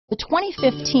The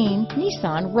 2015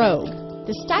 Nissan Rogue.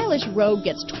 The stylish Rogue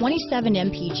gets 27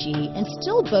 mpg and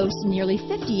still boasts nearly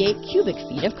 58 cubic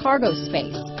feet of cargo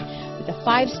space. With a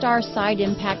 5-star side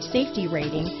impact safety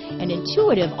rating and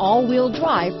intuitive all-wheel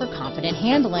drive for confident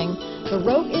handling, the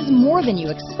Rogue is more than you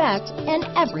expect and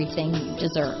everything you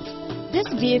deserve.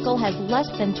 This vehicle has less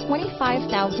than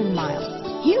 25,000 miles.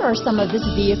 Here are some of this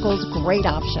vehicle's great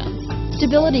options: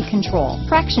 stability control,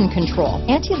 traction control,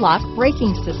 anti-lock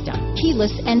braking system,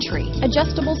 keyless entry,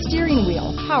 adjustable steering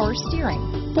wheel, power steering,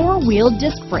 4-wheel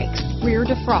disc brakes, rear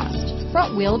defrost,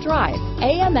 front-wheel drive,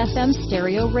 AM/FM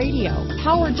stereo radio,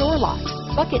 power door locks,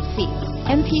 bucket seats,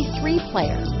 MP3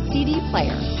 player, CD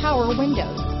player, power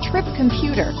windows, trip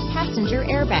computer, passenger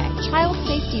airbag, child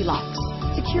safety locks,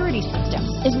 security system.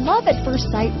 Is love at first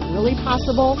sight really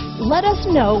possible? Let us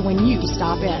know when you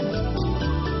stop in.